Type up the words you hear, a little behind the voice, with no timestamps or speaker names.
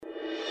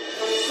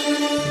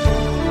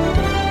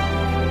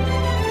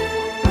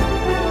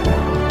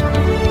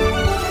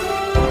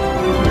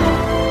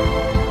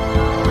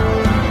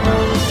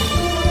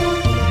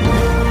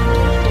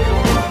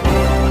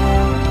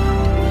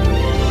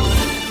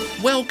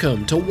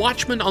Welcome to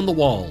Watchman on the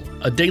Wall,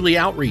 a daily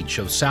outreach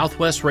of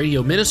Southwest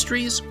Radio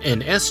Ministries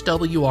and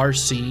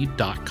SWRC.com.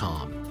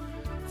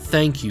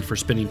 Thank you for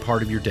spending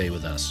part of your day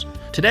with us.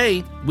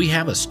 Today, we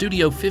have a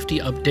Studio 50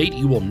 update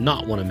you will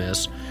not want to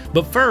miss.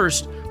 But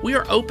first, we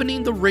are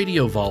opening the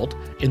Radio Vault,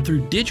 and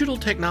through digital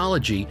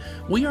technology,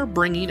 we are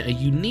bringing a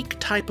unique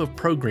type of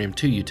program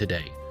to you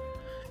today.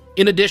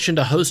 In addition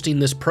to hosting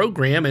this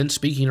program and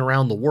speaking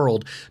around the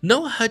world,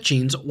 Noah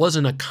Hutchings was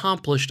an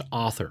accomplished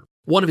author.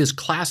 One of his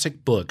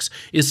classic books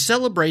is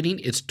celebrating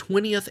its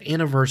 20th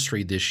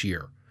anniversary this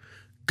year.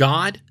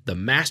 God, the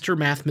Master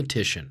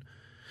Mathematician.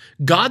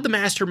 God, the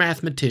Master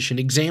Mathematician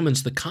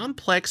examines the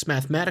complex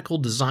mathematical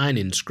design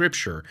in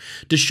Scripture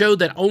to show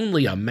that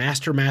only a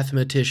master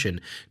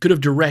mathematician could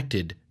have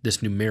directed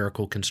this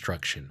numerical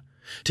construction.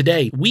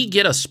 Today, we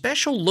get a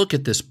special look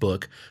at this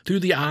book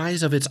through the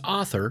eyes of its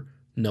author,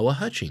 Noah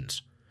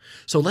Hutchings.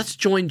 So let's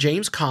join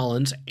James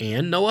Collins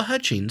and Noah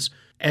Hutchings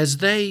as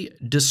they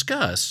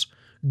discuss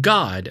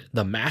God,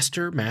 the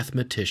Master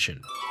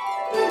Mathematician.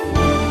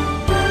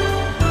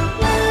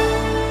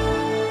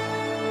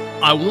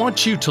 I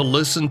want you to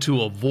listen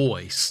to a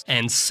voice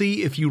and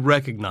see if you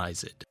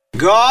recognize it.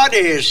 God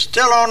is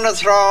still on the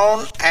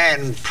throne,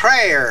 and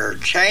prayer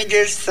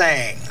changes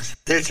things.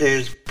 This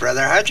is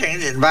Brother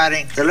Hutchings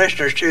inviting the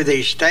listeners to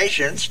these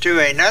stations to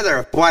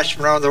another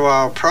Watchman on the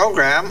Wall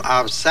program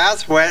of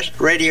Southwest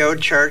Radio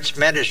Church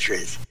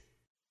Ministries.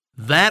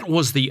 That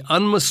was the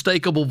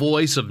unmistakable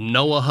voice of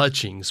Noah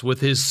Hutchings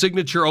with his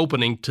signature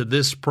opening to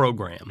this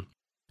program.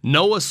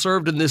 Noah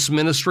served in this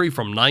ministry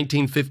from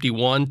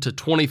 1951 to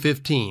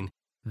 2015.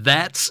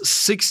 That's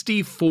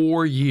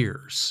 64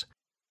 years.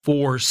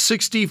 For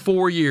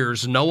 64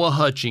 years, Noah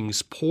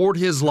Hutchings poured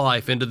his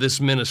life into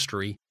this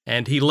ministry,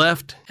 and he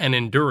left an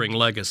enduring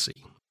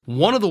legacy.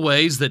 One of the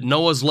ways that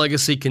Noah's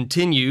legacy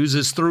continues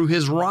is through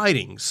his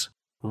writings.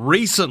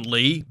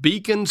 Recently,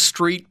 Beacon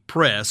Street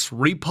Press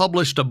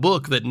republished a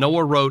book that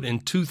Noah wrote in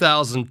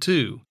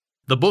 2002.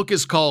 The book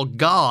is called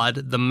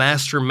God, the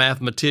Master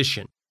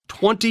Mathematician.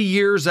 20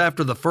 years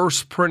after the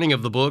first printing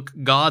of the book,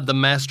 God, the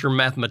Master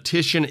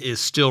Mathematician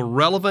is still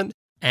relevant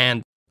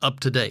and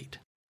up to date.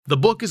 The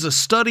book is a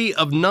study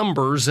of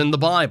numbers in the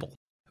Bible.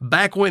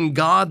 Back when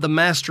God, the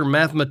Master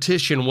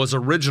Mathematician was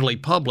originally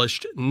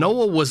published,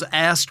 Noah was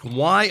asked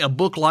why a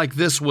book like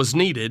this was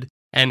needed,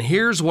 and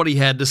here's what he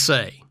had to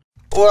say.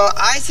 Well,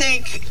 I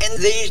think in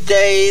these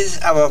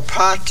days of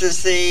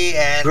apostasy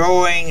and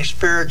growing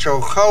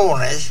spiritual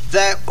coldness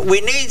that we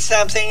need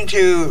something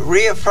to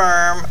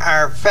reaffirm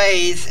our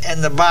faith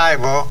in the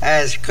Bible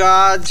as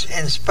God's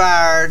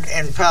inspired,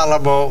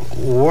 infallible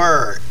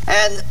Word.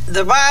 And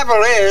the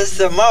Bible is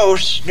the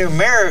most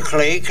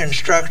numerically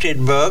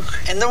constructed book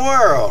in the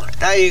world.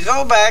 Now you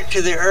go back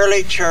to the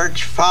early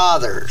church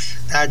fathers.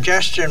 Now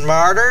Justin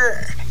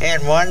Martyr in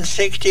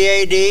 160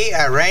 A.D.,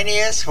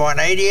 Irenaeus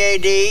 180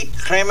 A.D.,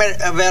 Clement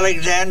of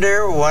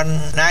Alexander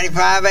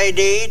 195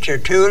 A.D.,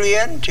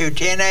 Tertullian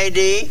 210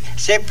 A.D.,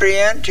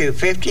 Cyprian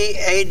 250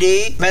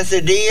 A.D.,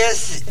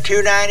 Methodius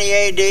 290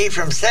 A.D.,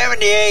 from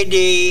 70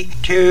 A.D.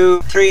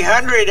 to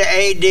 300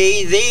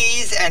 A.D.,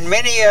 these and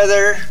many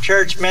other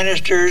church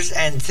ministers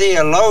and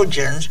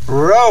theologians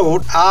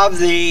wrote of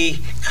the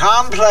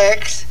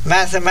complex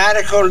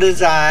mathematical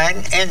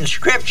design in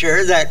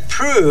Scripture that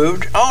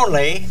proved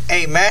only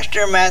a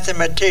master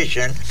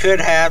mathematician could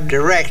have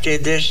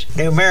directed this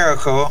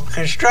numerical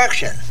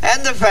construction.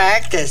 And the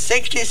fact that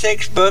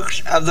 66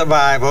 books of the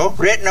Bible,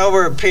 written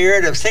over a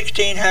period of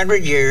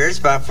 1,600 years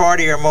by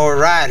 40 or more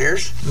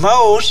writers,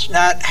 most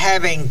not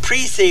having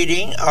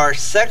preceding or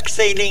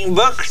succeeding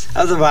books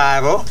of the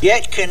Bible,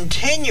 yet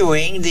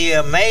continuing the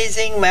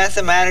amazing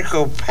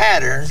mathematical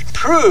patterns,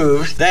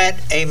 proves that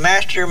a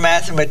master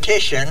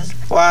mathematician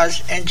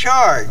was in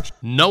charge.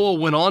 Noah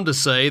went on to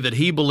say that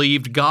he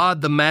believed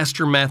God, the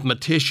Master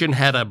Mathematician,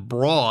 had a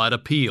broad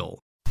appeal.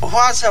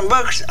 While some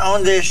books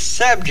on this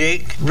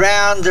subject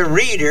drown the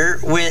reader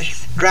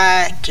with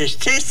dry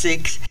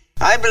statistics,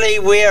 I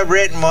believe we have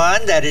written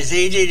one that is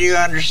easy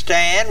to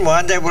understand,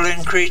 one that will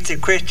increase the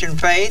Christian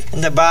faith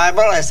in the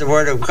Bible as the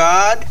Word of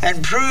God,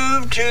 and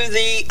prove to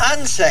the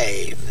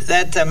unsaved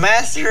that the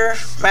master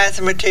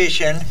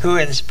mathematician who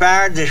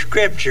inspired the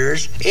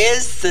Scriptures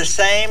is the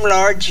same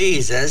Lord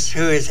Jesus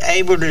who is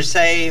able to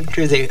save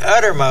to the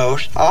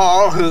uttermost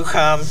all who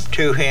come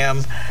to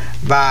Him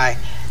by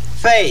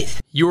faith.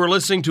 You are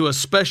listening to a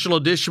special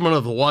edition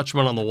of the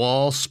Watchman on the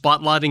Wall,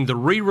 spotlighting the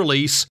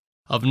re-release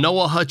of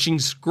Noah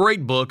Hutchings'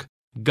 great book,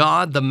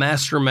 God, the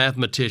Master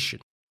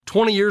Mathematician.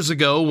 20 years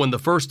ago, when the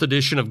first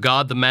edition of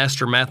God, the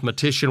Master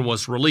Mathematician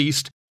was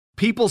released,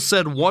 people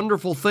said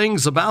wonderful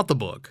things about the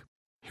book.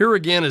 Here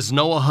again is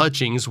Noah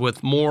Hutchings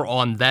with more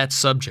on that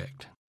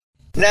subject.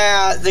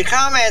 Now, the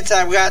comments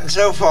I've gotten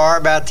so far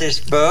about this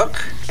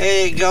book,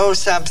 it goes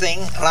something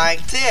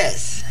like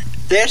this.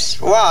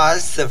 This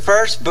was the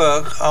first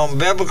book on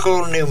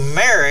biblical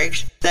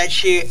numerics that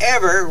she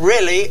ever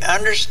really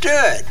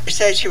understood. She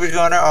said she was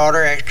going to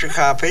order extra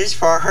copies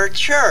for her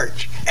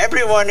church.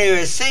 Everyone who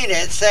has seen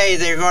it say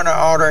they're going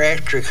to order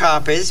extra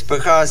copies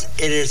because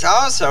it is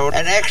also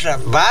an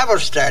excellent Bible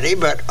study,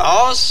 but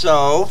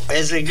also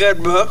is a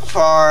good book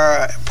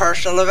for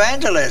personal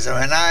evangelism.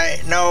 And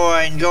I know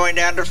in going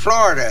down to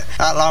Florida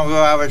not long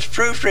ago, I was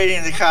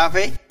proofreading the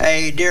copy.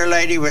 A dear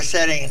lady was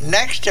sitting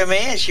next to me,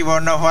 and she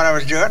wanted to know what I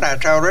was doing. I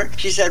told her.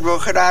 She said, well,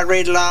 could I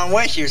read along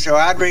with you? So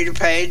I'd read a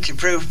page, a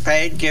proof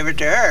page, give it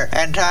to her.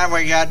 And time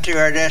we got to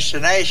our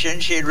destination,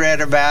 she'd read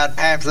about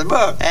half the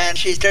book. And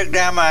she took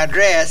down my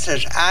address,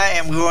 says, I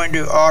am going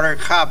to order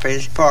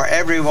copies for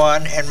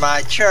everyone in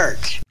my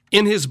church.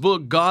 In his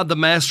book, God the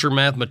Master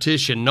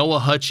Mathematician, Noah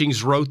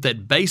Hutchings wrote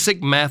that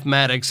basic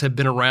mathematics have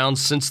been around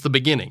since the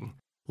beginning.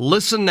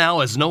 Listen now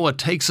as Noah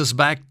takes us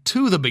back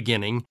to the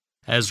beginning,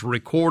 as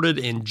recorded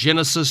in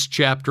Genesis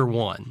chapter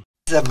 1.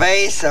 The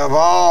base of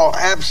all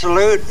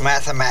absolute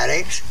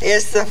mathematics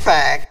is the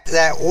fact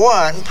that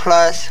 1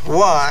 plus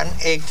 1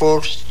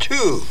 equals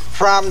 2.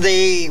 From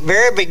the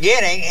very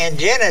beginning in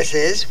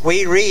Genesis,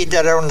 we read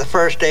that on the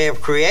first day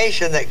of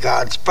creation that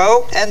God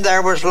spoke, and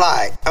there was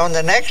light. On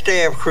the next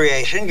day of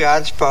creation,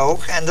 God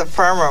spoke, and the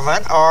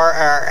firmament, or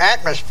our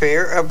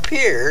atmosphere,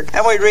 appeared.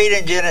 And we read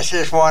in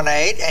Genesis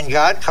 1:8, and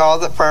God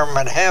called the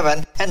firmament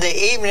heaven, and the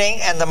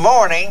evening and the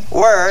morning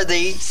were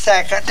the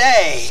second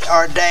day,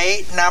 or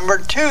day number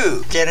 2.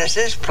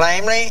 Genesis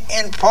plainly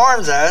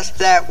informs us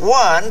that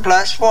 1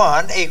 plus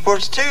 1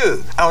 equals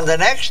 2. On the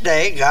next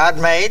day, God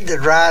made the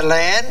dry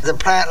land, the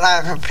plant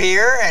life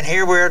appear, and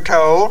here we're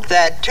told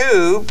that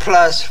 2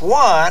 plus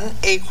 1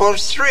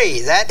 equals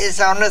 3. That is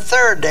on the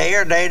third day,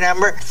 or day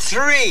number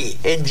 3.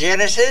 In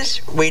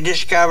Genesis, we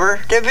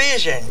discover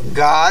division.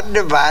 God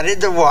divided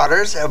the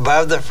waters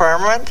above the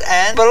firmament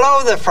and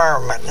below the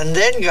firmament, and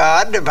then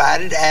God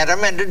divided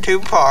Adam into 2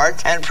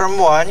 parts, and from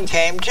one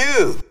came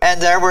 2. And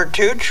there were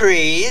 2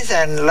 trees,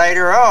 and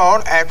later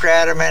on, after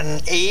Adam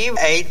and Eve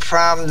ate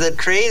from the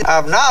tree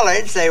of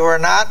knowledge, they were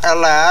not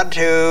allowed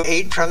to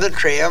eat from the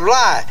tree of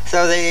life.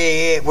 So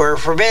they were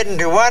forbidden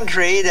to 1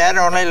 tree, that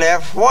only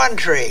left 1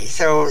 tree.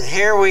 So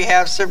here we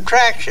have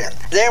subtraction.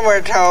 Then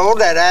we're told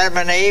that Adam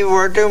and Eve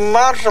were to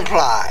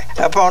multiply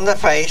upon the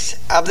face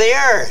of the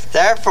earth.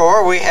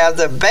 Therefore, we have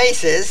the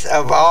basis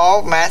of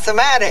all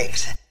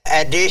mathematics: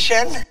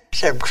 addition,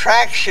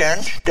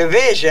 subtraction,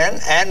 division,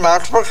 and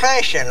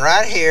multiplication,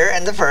 right here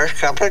in the first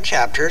couple of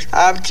chapters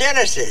of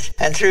Genesis.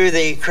 And through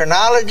the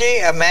chronology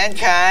of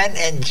mankind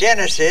in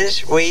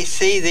Genesis, we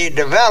see the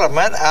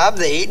development of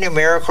the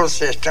numerical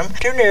system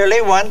to nearly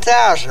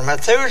 1,000.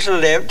 Methuselah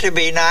lived to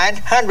be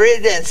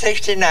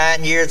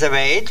 969 years of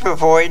age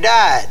before he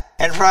died.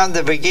 And from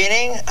the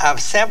beginning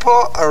of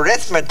simple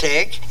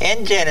arithmetic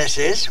in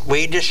Genesis,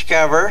 we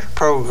discover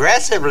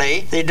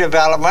progressively the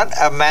development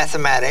of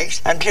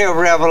mathematics until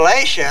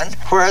Revelation,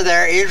 where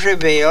there is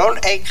revealed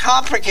a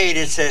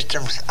complicated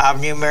system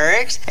of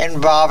numerics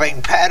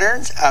involving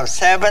patterns of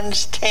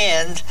 7s,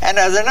 10s, and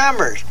other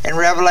numbers. In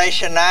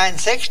Revelation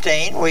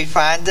 9:16, we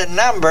find the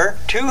number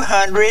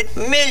 200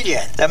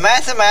 million. The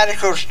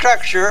mathematical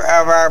structure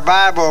of our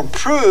Bible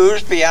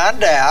proves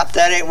beyond doubt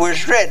that it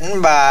was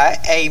written by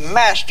a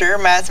master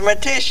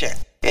mathematician.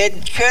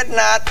 It could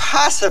not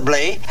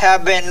possibly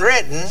have been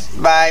written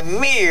by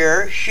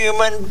mere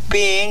human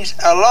beings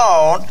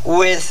alone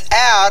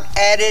without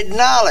added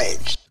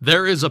knowledge.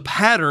 There is a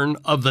pattern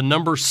of the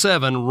number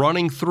 7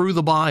 running through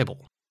the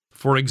Bible.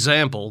 For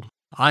example,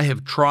 I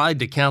have tried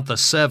to count the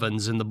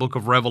 7s in the book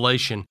of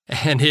Revelation,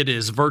 and it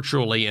is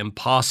virtually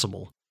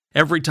impossible.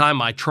 Every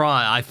time I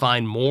try, I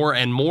find more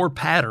and more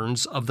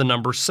patterns of the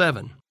number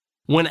 7.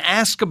 When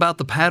asked about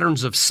the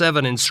patterns of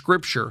 7 in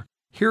Scripture,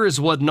 here is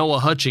what Noah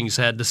Hutchings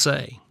had to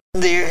say.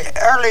 The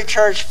early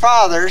church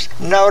fathers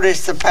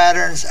noticed the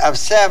patterns of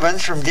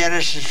 7s from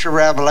Genesis to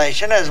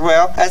Revelation, as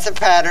well as the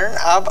pattern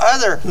of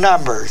other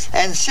numbers.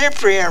 And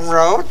Cyprian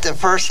wrote, the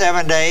first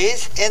 7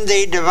 days in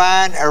the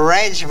divine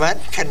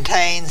arrangement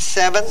contain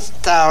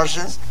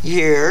 7,000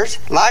 years.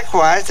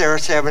 Likewise, there are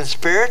 7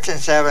 spirits and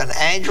 7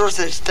 angels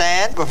that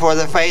stand before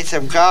the face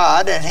of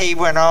God. And he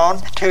went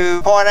on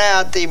to point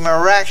out the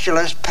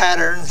miraculous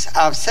patterns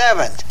of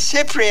 7.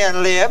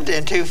 Cyprian lived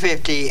in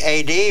 250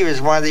 AD. He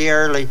was one of the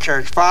early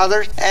church fathers.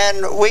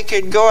 And we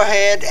could go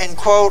ahead and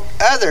quote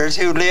others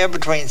who lived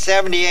between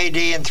 70 AD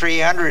and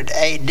 300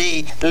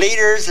 AD,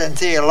 leaders and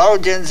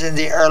theologians in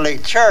the early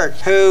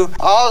church, who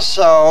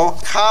also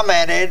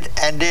commented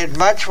and did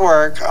much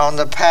work on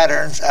the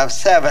patterns of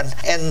 7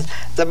 in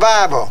the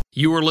Bible.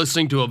 You are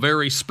listening to a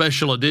very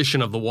special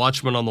edition of The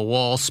Watchman on the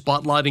Wall,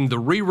 spotlighting the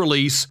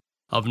re-release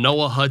of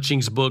Noah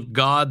Hutchings' book,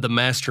 God the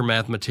Master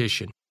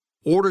Mathematician.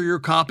 Order your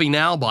copy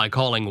now by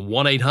calling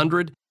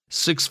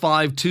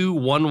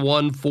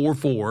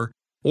 1-800-652-1144,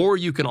 or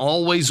you can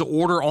always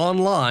order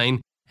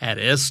online at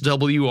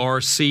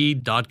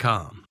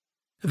swrc.com.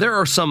 There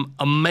are some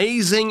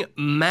amazing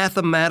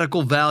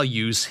mathematical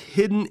values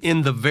hidden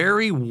in the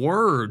very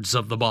words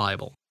of the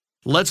Bible.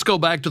 Let's go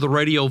back to the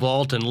Radio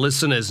Vault and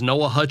listen as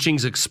Noah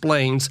Hutchings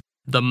explains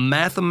the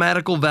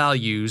mathematical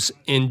values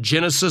in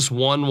Genesis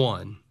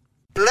 1:1.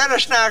 Let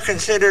us now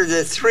consider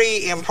the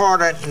three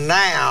important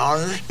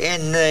nouns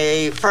in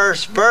the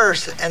first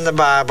verse in the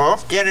Bible,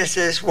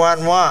 Genesis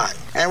 1:1.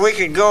 And we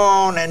could go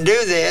on and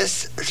do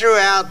this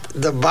throughout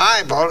the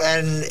Bible,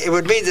 and it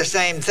would be the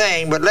same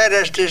thing, but let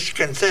us just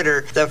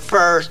consider the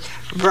first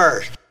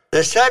verse.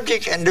 The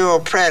subject and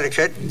dual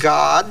predicate,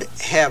 God,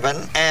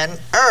 heaven, and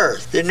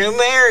earth. The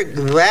numeric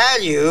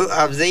value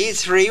of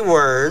these three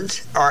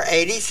words are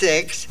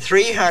 86,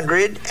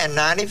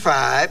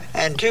 395,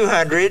 and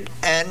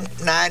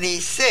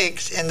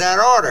 296 in that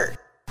order.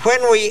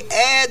 When we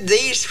add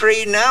these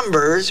three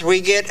numbers,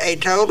 we get a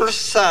total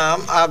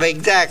sum of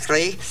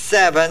exactly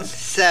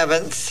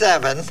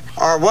 777,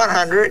 or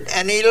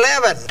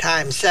 111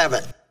 times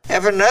 7.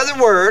 If another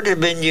word had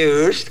been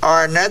used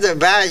or another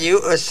value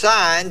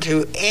assigned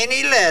to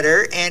any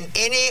letter in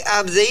any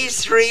of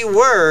these three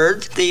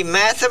words, the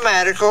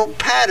mathematical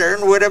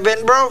pattern would have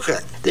been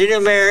broken. The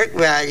numeric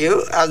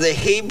value of the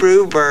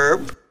Hebrew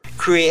verb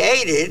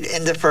created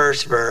in the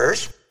first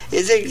verse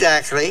is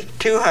exactly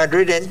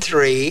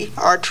 203,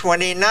 or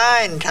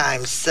 29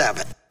 times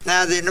 7.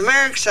 Now, the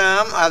numeric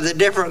sum of the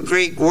different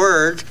Greek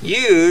words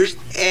used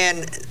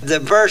in the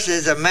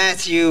verses of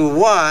Matthew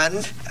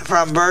 1,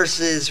 from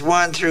verses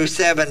 1 through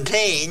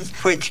 17,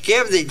 which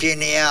give the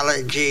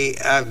genealogy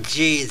of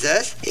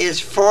Jesus, is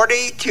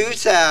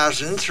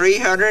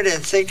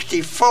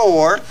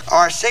 42,364,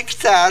 or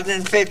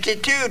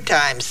 6,052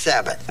 times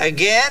 7.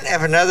 Again,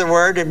 if another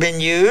word had been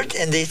used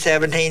in these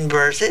 17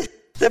 verses,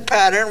 the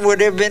pattern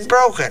would have been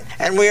broken.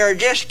 And we are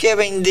just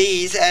giving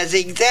these as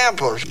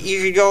examples.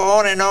 You could go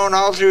on and on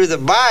all through the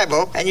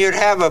Bible, and you'd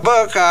have a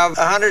book of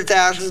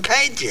 100,000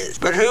 pages.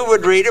 But who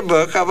would read a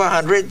book of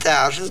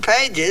 100,000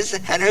 pages,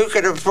 and who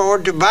could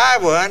afford to buy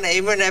one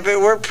even if it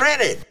were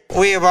printed?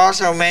 We have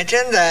also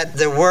mentioned that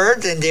the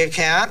words in the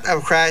account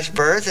of Christ's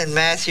birth in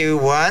Matthew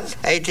 1,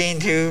 18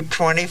 to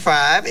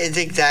 25 is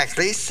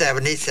exactly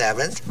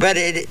 77. But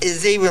it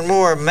is even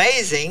more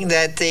amazing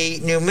that the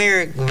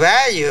numeric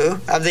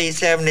value of these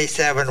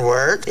 77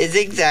 words is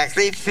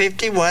exactly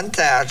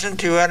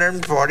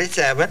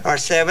 51,247, or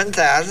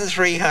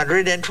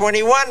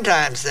 7,321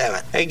 times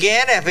 7.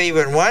 Again, if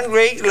even one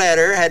Greek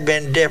letter had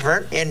been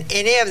different in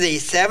any of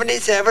these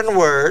 77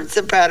 words,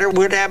 the pattern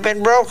would have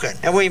been broken.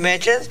 And we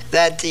mentioned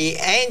that the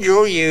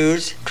angel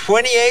used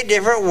 28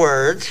 different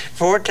words,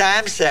 4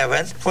 times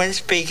 7, when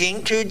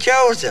speaking to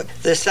Joseph.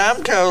 The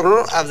sum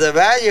total of the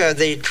value of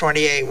these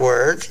 28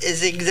 words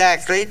is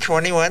exactly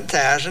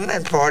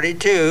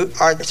 21,042,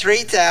 or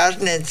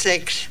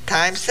 3,006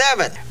 times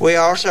 7. We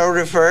also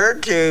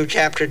referred to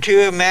chapter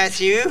 2 of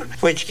Matthew,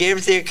 which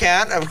gives the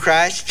account of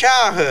Christ's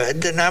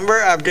childhood. The number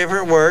of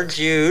different words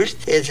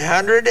used is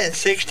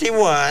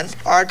 161,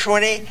 or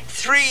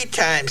 23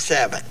 times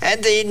 7.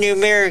 And the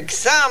numeric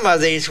sum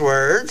of these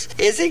words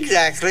is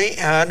exactly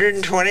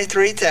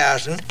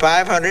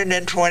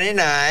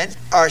 123,529,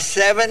 or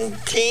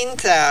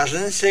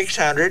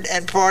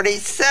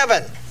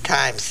 17,647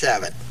 times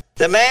 7.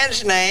 The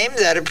man's name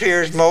that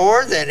appears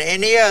more than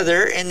any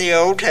other in the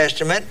Old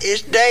Testament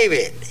is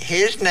David.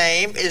 His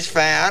name is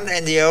found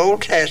in the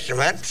Old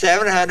Testament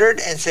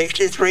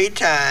 763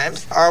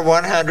 times, or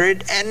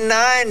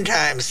 109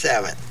 times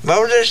 7.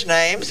 Moses'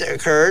 name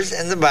occurs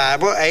in the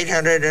Bible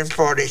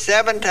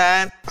 847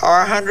 times, or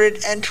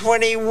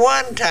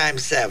 121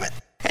 times 7.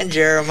 And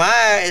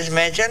Jeremiah is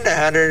mentioned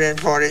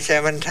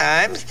 147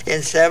 times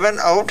in 7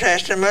 Old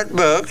Testament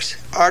books,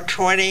 or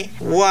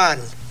 21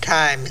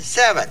 times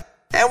 7.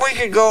 And we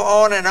could go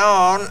on and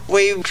on.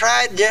 We've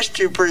tried just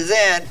to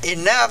present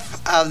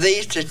enough of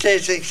these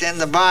statistics in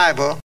the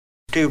Bible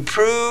to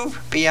prove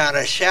beyond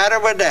a shadow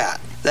of a doubt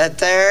that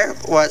there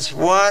was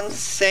one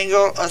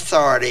single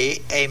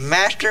authority, a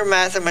master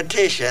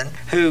mathematician,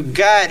 who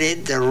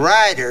guided the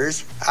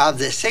writers of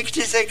the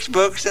 66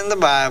 books in the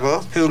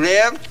Bible, who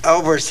lived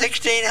over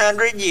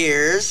 1,600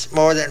 years,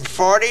 more than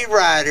 40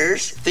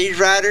 writers, these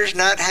writers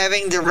not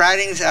having the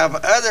writings of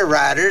other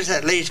writers,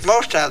 at least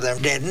most of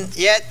them didn't,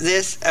 yet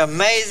this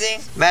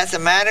amazing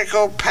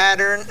mathematical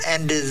pattern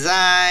and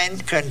design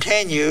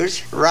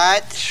continues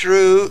right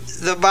through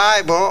the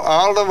Bible,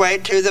 all the way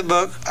to the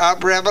book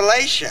of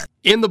Revelation.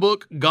 In the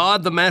book,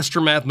 God the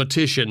Master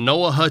Mathematician,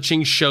 Noah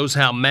Hutchings shows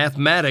how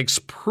mathematics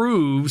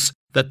proves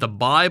that the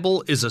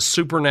Bible is a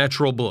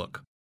supernatural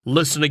book.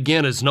 Listen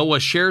again as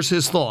Noah shares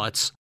his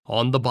thoughts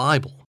on the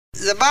Bible.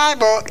 The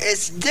Bible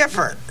is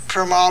different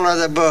from all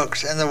other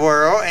books in the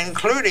world,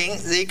 including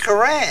the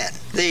Quran,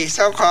 the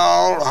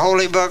so-called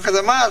holy book of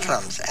the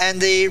Muslims, and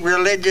the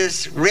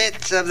religious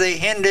writs of the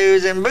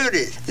Hindus and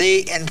Buddhists.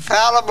 The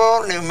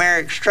infallible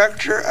numeric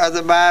structure of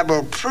the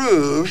Bible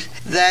proves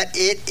that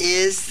it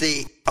is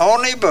the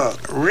only book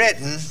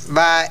written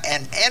by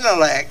an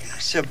intellect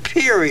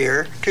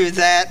superior to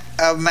that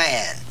of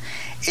man.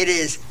 it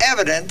is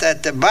evident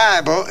that the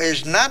Bible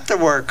is not the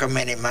work of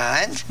many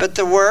minds, but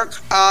the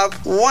work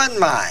of one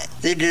mind.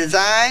 The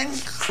design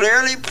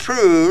clearly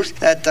proves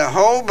that the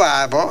whole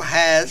Bible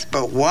has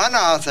but one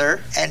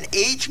author, and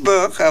each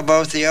book of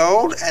both the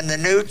Old and the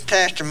New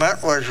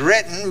Testament was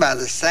written by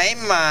the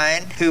same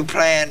mind who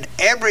planned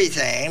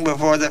everything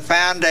before the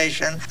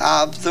foundation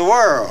of the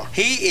world.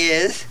 He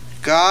is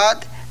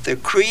God, the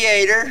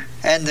Creator,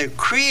 and the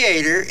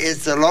Creator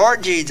is the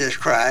Lord Jesus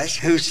Christ,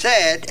 who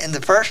said in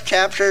the first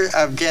chapter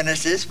of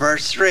Genesis,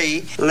 verse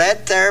 3,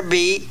 "Let there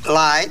be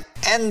light,"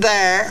 and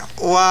there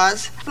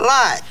was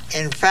light.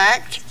 In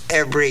fact,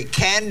 every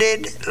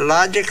candid,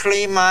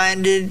 logically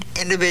minded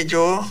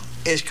individual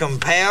is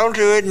compelled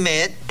to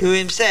admit to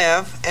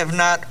himself, if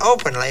not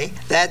openly,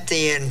 that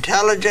the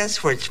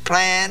intelligence which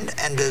planned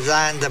and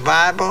designed the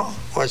Bible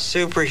was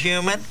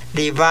superhuman,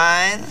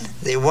 divine.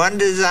 The one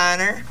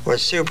designer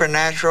was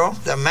supernatural,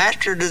 the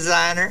master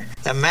designer,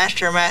 the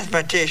master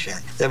mathematician.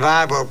 The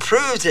Bible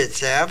proves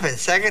itself in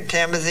 2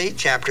 Timothy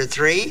chapter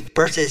 3,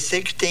 verses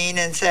 16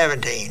 and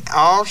 17.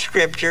 All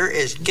Scripture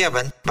is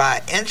given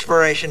by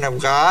inspiration of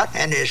God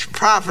and is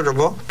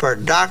profitable for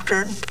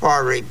doctrine,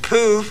 for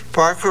reproof,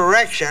 for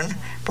correction,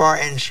 for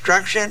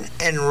instruction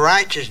in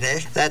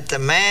righteousness, that the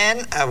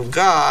man of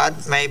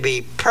God may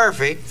be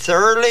perfect,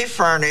 thoroughly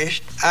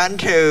furnished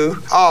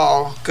unto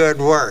all good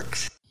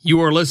works. You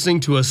are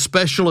listening to a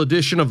special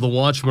edition of The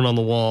Watchman on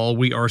the Wall.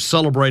 We are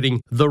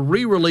celebrating the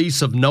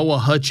re-release of Noah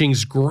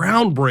Hutchings'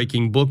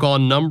 groundbreaking book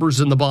on numbers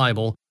in the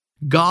Bible,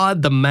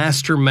 God the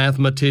Master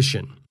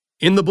Mathematician.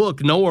 In the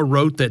book, Noah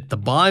wrote that the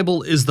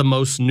Bible is the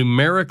most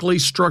numerically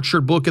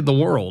structured book in the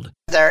world.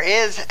 There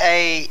is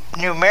a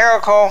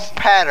numerical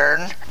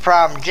pattern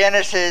from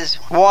Genesis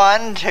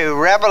 1 to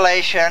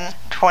Revelation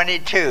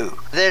 22.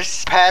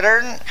 This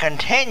pattern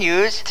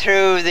continues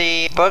through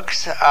the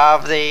books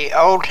of the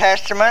Old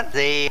Testament,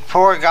 the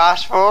four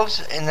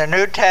Gospels in the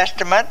New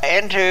Testament,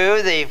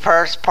 into the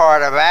first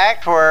part of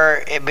Acts,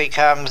 where it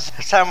becomes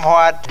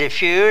somewhat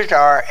diffused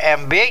or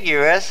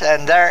ambiguous,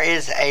 and there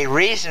is a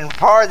reason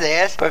for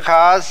this,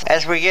 because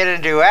as we get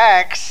into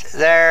Acts,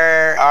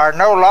 there are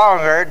no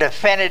longer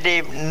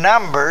definitive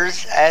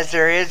numbers as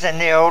there is in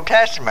the Old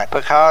Testament,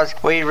 because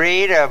we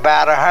read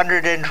about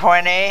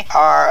 120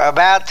 or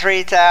about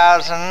 3,000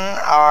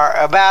 or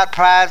about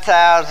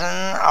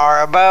 5,000 or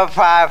above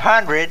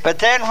 500. But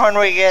then when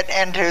we get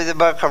into the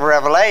book of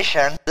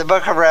Revelation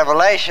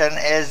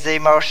is the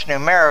most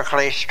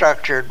numerically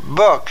structured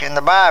book in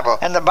the Bible.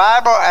 And the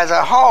Bible as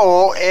a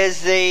whole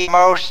is the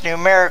most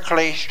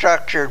numerically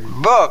structured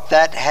book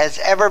that has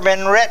ever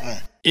been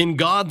written. In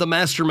God the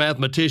Master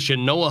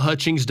Mathematician, Noah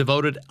Hutchings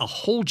devoted a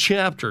whole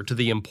chapter to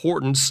the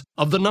importance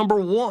of the number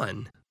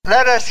 1.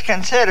 Let us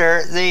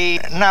consider the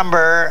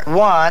number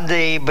 1,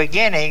 the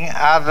beginning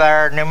of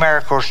our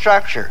numerical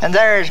structure. And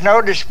there is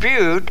no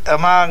dispute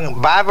among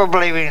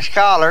Bible-believing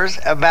scholars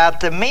about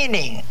the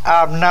meaning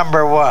of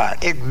number 1.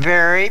 It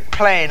very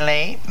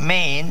plainly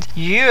means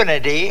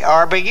unity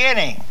or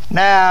beginning.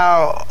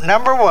 Now,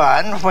 number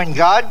 1, when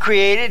God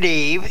created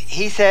Eve,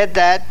 he said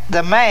that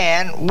the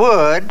man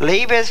would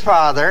leave his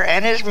father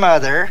and his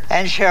mother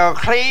and shall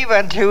cleave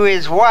unto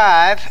his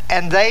wife,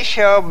 and they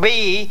shall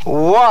be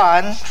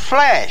one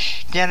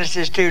flesh.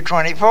 Genesis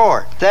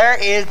 2:24. There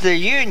is the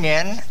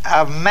union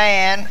of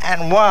man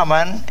and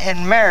woman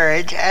in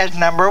marriage as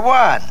number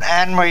 1.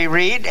 And we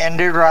read in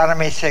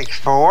Deuteronomy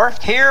 6:4,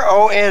 "Hear,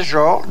 O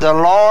Israel, the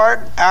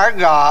Lord our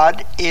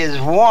God is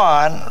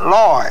one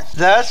Lord."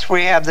 Thus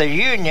we have the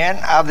union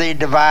of the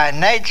divine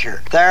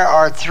nature. There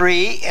are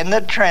 3 in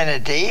the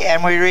Trinity,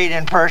 and we read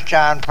in 1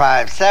 John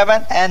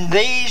 5:7, "And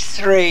these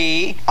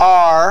 3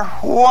 are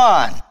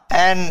one."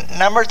 And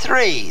number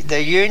 3,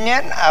 the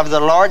union of the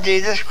Lord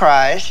Jesus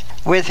Christ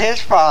with his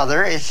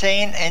Father is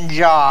seen in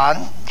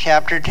John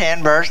chapter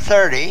 10, verse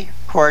 30,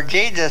 where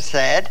Jesus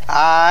said,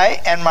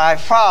 "I and my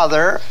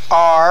Father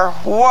are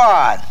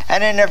one."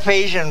 And in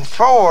Ephesians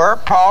 4,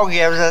 Paul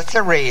gives us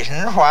the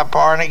reason why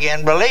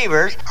born-again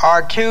believers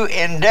are to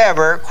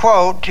endeavor,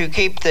 quote, "to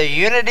keep the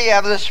unity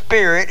of the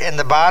Spirit in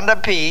the bond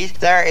of peace.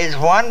 There is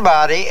one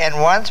body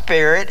and one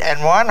Spirit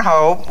and one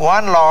hope,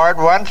 one Lord,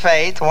 one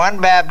faith, one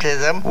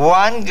baptism,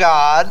 one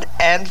God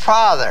and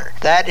Father."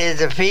 That is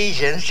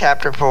Ephesians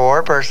chapter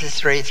 4, verses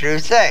 3 through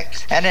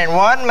 6. And in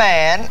one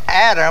man,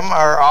 Adam,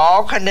 are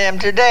all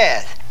condemned to death.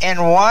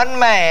 In one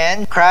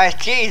man, Christ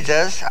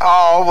Jesus,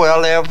 all will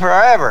live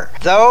forever.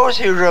 Those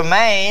who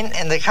remain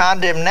in the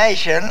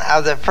condemnation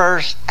of the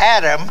first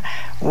Adam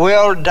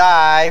will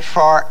die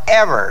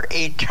forever,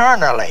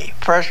 eternally.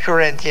 1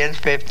 Corinthians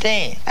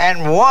 15.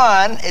 And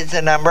 1 is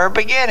the number of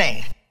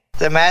beginnings.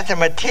 The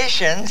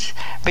mathematicians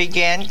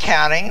began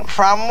counting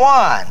from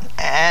 1,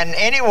 and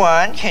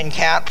anyone can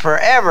count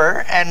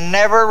forever and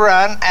never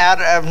run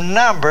out of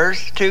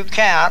numbers to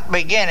count,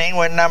 beginning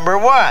with number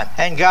 1.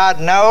 And God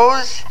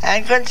knows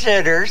and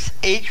considers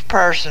each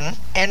person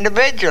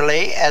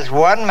individually as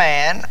one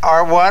man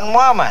or one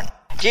woman.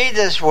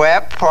 Jesus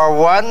wept for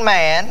one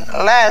man,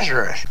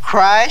 Lazarus.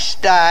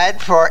 Christ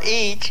died for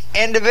each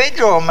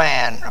individual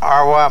man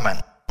or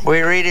woman.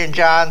 We read in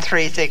John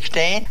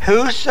 3:16,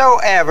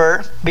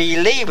 whosoever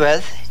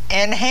believeth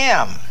in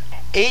him.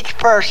 Each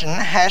person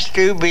has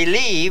to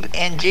believe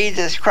in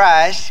Jesus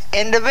Christ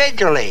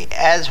individually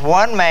as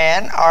one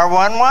man or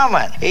one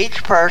woman.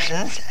 Each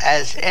person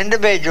as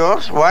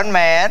individuals, one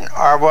man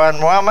or one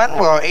woman,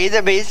 will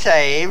either be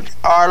saved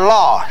or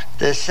lost.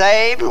 The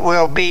saved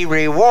will be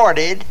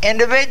rewarded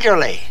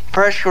individually.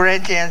 1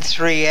 Corinthians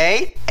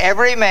 3:8,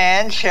 every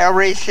man shall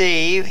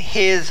receive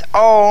his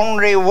own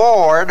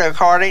reward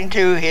according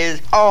to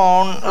his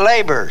own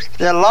labors.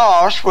 The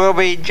lost will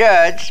be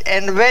judged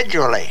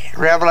individually.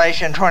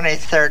 Revelation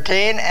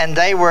 20:13, and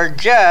they were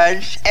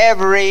judged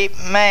every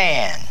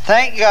man.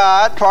 Thank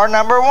God for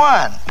number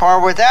one, for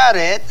without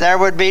it there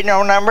would be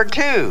no number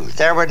two.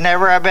 There would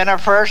never have been a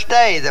first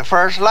day, the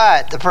first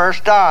light, the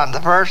first dawn,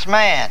 the first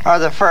man, or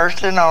the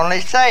first and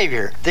only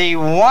Savior, the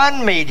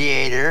one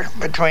mediator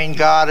between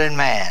God and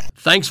man.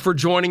 Thanks for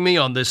joining me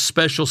on this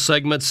special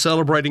segment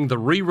celebrating the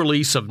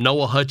re-release of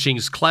Noah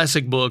Hutchings'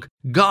 classic book,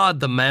 God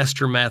the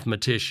Master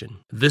Mathematician.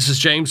 This is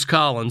James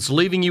Collins,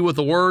 leaving you with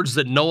the words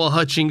that Noah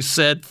Hutchings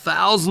said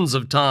thousands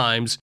of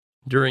times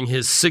during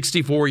his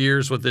 64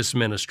 years with this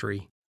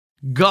ministry.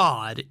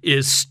 God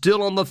is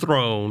still on the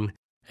throne,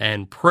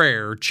 and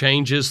prayer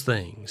changes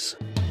things.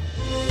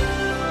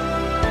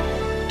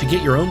 To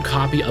get your own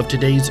copy of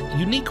today's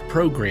unique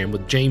program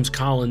with James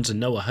Collins and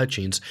Noah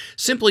Hutchings,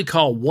 simply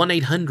call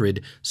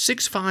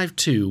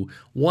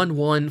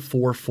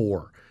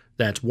 1-800-652-1144.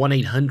 That's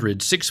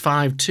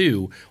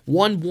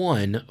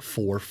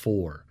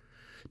 1-800-652-1144.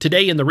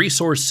 Today in the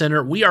Resource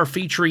Center, we are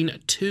featuring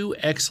two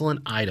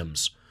excellent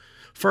items.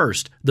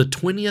 First, the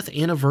 20th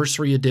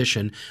anniversary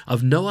edition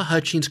of Noah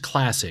Hutchings'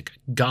 classic,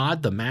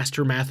 God the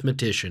Master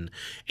Mathematician,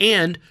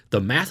 and The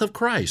Math of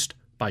Christ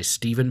by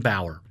Stephen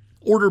Bauer.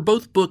 Order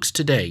both books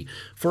today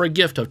for a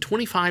gift of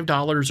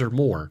 $25 or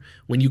more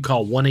when you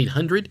call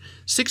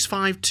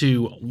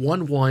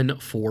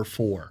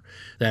 1-800-652-1144.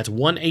 That's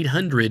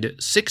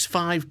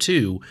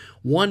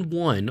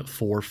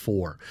 1-800-652-1144.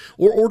 Or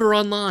order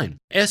online,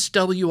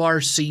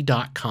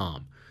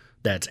 swrc.com.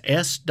 That's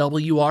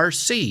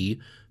swrc.com.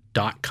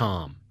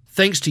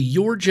 Thanks to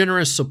your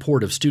generous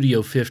support of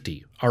Studio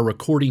 50, our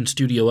recording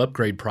studio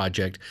upgrade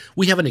project,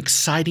 we have an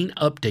exciting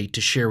update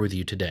to share with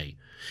you today.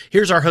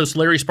 Here's our host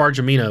Larry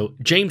Spargimino,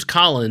 James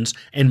Collins,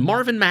 and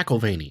Marvin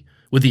McIlvaney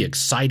with the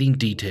exciting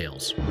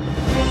details.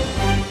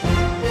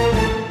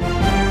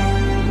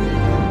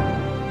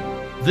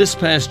 This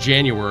past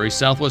January,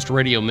 Southwest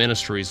Radio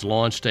Ministries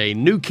launched a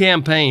new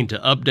campaign to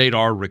update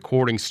our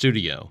recording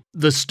studio.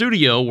 The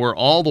studio where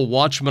all the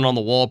Watchmen on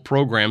the Wall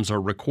programs are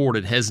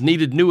recorded has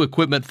needed new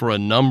equipment for a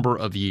number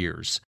of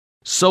years.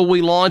 So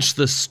we launched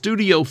the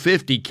Studio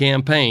 50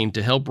 campaign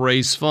to help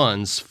raise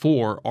funds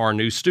for our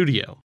new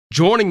studio.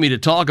 Joining me to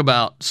talk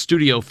about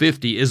Studio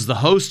 50 is the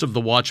host of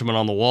the Watchmen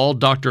on the Wall,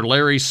 Dr.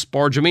 Larry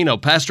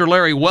Spargimino. Pastor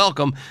Larry,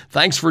 welcome.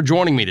 Thanks for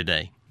joining me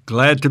today.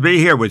 Glad to be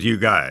here with you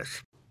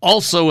guys.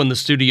 Also in the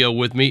studio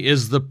with me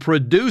is the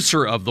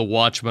producer of the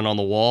Watchmen on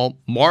the Wall,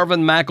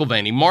 Marvin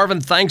McIlvaney. Marvin,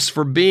 thanks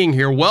for being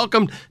here.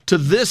 Welcome to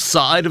this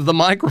side of the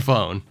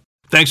microphone.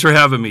 Thanks for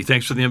having me.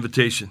 Thanks for the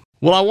invitation.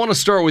 Well, I want to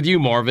start with you,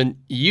 Marvin.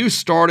 You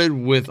started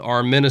with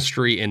our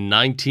ministry in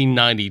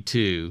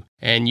 1992,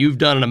 and you've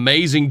done an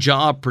amazing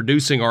job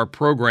producing our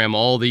program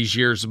all these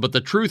years. But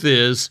the truth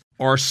is,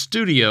 our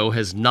studio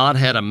has not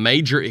had a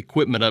major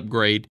equipment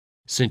upgrade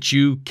since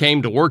you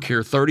came to work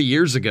here 30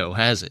 years ago,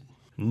 has it?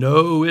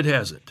 No, it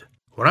hasn't.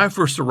 When I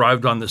first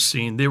arrived on the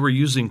scene, they were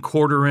using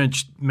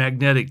quarter-inch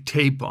magnetic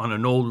tape on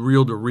an old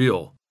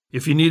reel-to-reel.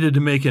 If you needed to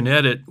make an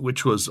edit,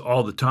 which was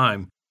all the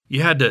time,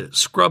 you had to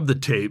scrub the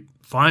tape,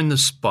 find the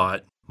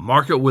spot,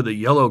 mark it with a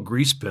yellow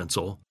grease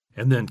pencil,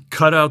 and then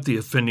cut out the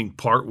offending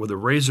part with a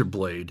razor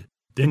blade.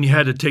 Then you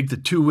had to take the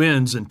two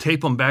ends and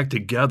tape them back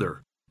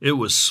together. It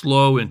was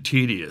slow and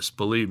tedious,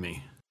 believe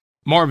me.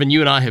 Marvin, you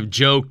and I have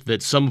joked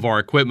that some of our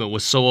equipment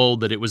was so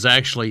old that it was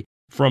actually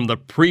from the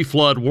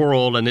pre-flood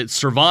world, and it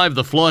survived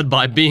the flood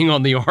by being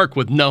on the ark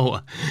with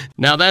Noah.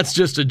 Now, that's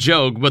just a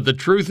joke, but the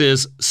truth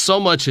is, so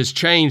much has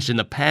changed in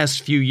the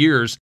past few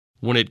years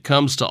when it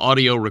comes to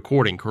audio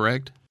recording,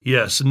 correct?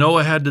 Yes,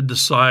 Noah had to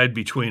decide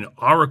between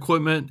our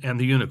equipment and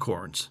the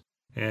unicorns,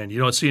 and you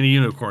don't see any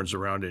unicorns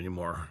around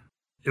anymore.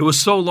 It was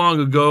so long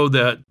ago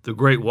that the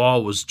Great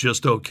Wall was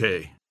just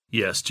okay.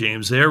 Yes,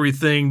 James,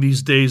 everything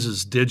these days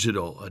is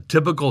digital. A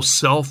typical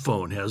cell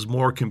phone has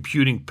more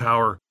computing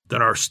power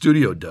than our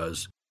studio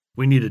does.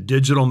 We need a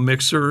digital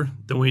mixer,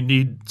 then we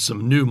need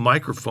some new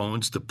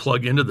microphones to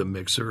plug into the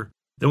mixer,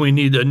 then we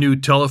need a new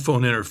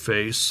telephone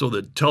interface so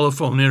that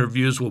telephone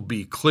interviews will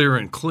be clear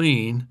and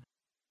clean.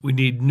 We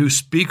need new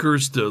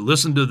speakers to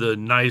listen to the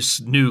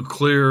nice, new,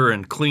 clear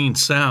and clean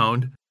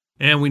sound,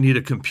 and we need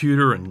a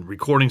computer and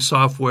recording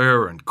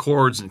software and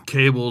cords and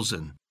cables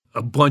and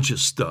a bunch of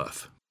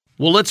stuff.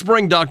 Well, let's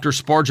bring Dr.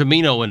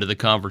 Spargimino into the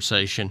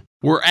conversation.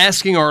 We're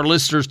asking our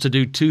listeners to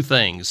do two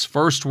things.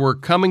 First, we're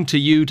coming to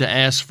you to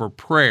ask for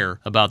prayer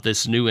about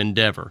this new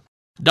endeavor.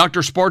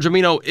 Dr.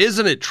 Spargimino,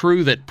 isn't it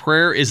true that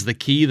prayer is the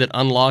key that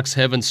unlocks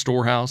heaven's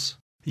storehouse?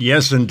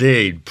 Yes,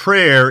 indeed.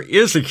 Prayer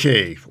is a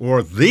key,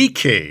 or the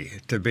key,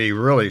 to be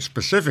really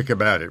specific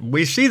about it.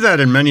 We see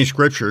that in many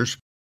scriptures.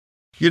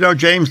 You know,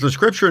 James, the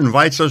scripture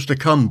invites us to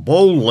come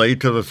boldly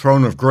to the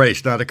throne of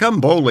grace. Now, to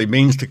come boldly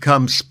means to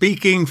come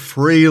speaking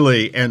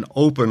freely and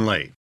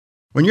openly.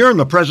 When you're in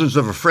the presence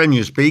of a friend,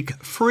 you speak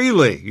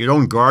freely. You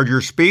don't guard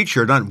your speech.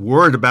 You're not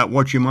worried about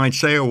what you might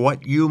say or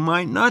what you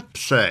might not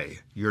say.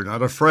 You're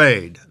not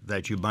afraid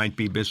that you might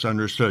be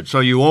misunderstood. So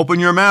you open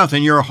your mouth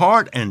and your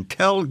heart and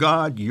tell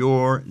God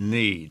your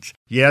needs.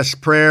 Yes,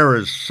 prayer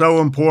is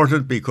so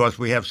important because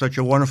we have such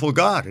a wonderful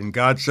God. And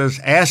God says,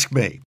 ask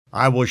me.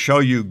 I will show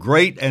you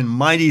great and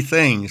mighty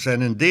things.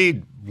 And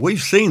indeed,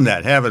 we've seen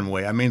that, haven't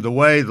we? I mean, the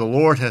way the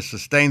Lord has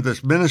sustained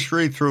this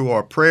ministry through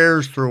our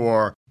prayers, through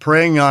our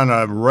praying on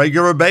a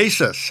regular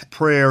basis.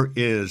 Prayer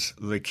is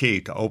the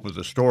key to open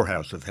the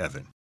storehouse of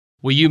heaven.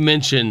 Well, you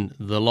mentioned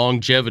the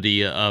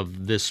longevity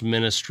of this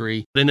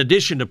ministry. In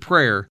addition to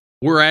prayer,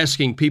 we're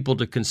asking people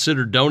to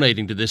consider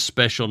donating to this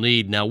special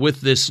need. Now,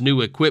 with this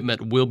new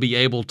equipment, we'll be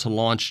able to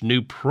launch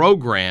new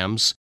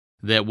programs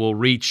that will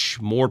reach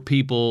more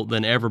people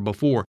than ever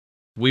before.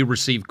 We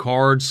receive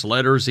cards,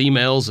 letters,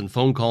 emails, and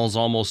phone calls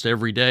almost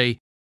every day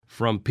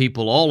from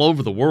people all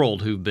over the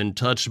world who've been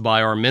touched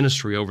by our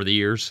ministry over the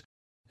years.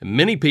 And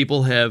many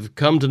people have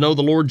come to know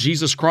the Lord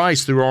Jesus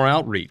Christ through our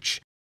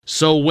outreach.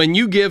 So when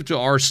you give to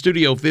our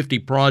Studio 50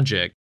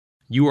 project,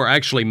 you are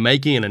actually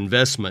making an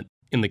investment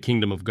in the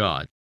kingdom of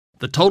God.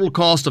 The total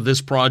cost of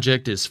this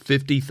project is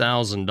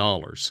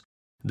 $50,000.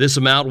 This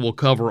amount will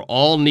cover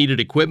all needed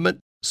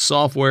equipment,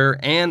 software,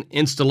 and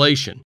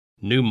installation.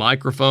 New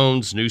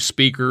microphones, new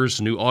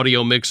speakers, new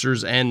audio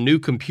mixers, and new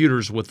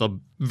computers with the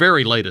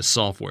very latest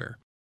software.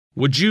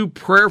 Would you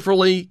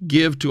prayerfully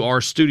give to our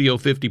Studio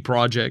 50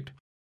 project?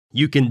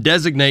 You can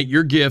designate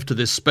your gift to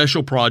this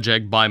special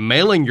project by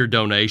mailing your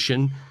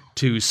donation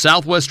to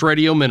Southwest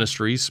Radio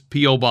Ministries,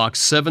 P.O.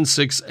 Box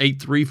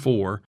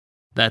 76834.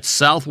 That's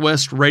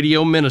Southwest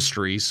Radio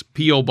Ministries,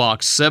 P.O.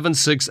 Box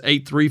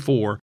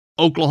 76834,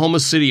 Oklahoma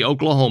City,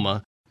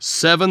 Oklahoma,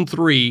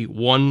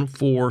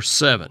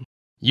 73147.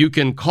 You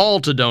can call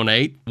to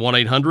donate,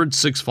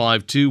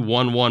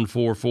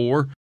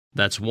 1-800-652-1144.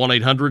 That's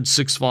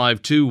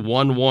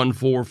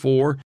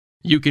 1-800-652-1144.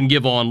 You can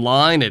give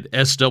online at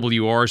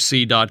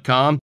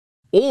swrc.com,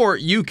 or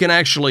you can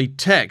actually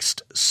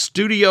text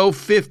Studio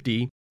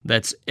 50,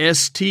 that's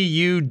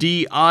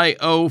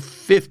STUDIO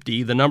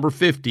 50, the number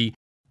 50,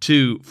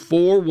 to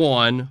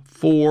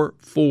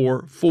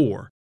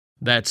 41444.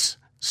 That's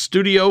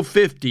Studio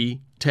 50,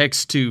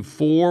 text to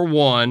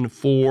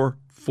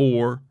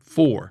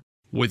 41444.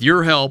 With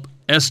your help,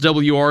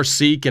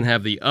 SWRC can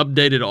have the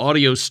updated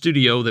audio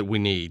studio that we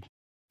need.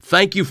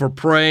 Thank you for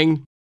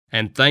praying,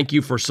 and thank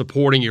you for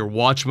supporting your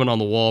Watchman on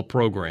the Wall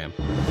program.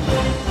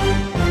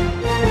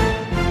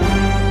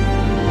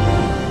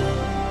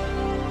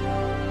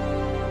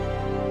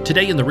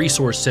 Today in the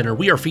Resource Center,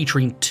 we are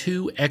featuring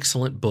two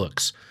excellent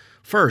books.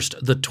 First,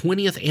 the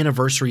 20th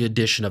anniversary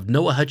edition of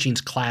Noah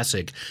Hutchings'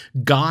 classic,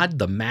 God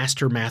the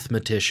Master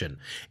Mathematician,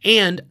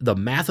 and The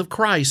Math of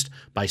Christ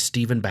by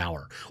Stephen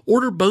Bauer.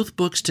 Order both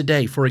books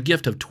today for a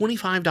gift of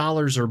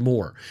 $25 or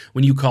more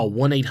when you call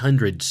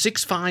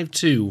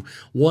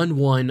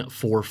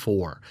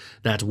 1-800-652-1144.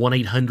 That's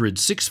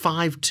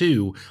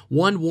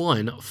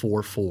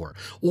 1-800-652-1144.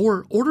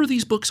 Or order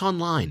these books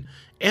online,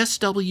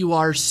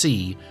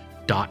 swrc.com.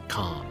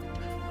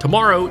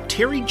 Tomorrow,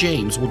 Terry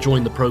James will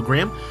join the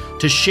program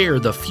to share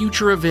the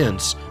future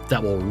events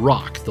that will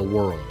rock the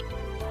world.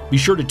 Be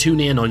sure to tune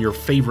in on your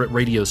favorite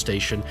radio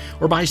station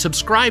or by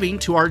subscribing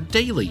to our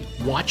daily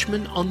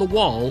Watchman on the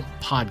Wall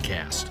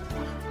podcast.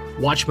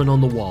 Watchman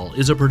on the Wall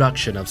is a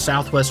production of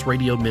Southwest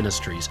Radio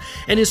Ministries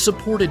and is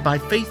supported by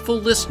faithful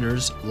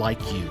listeners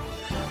like you.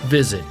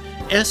 Visit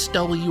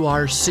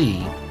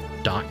swrc.com.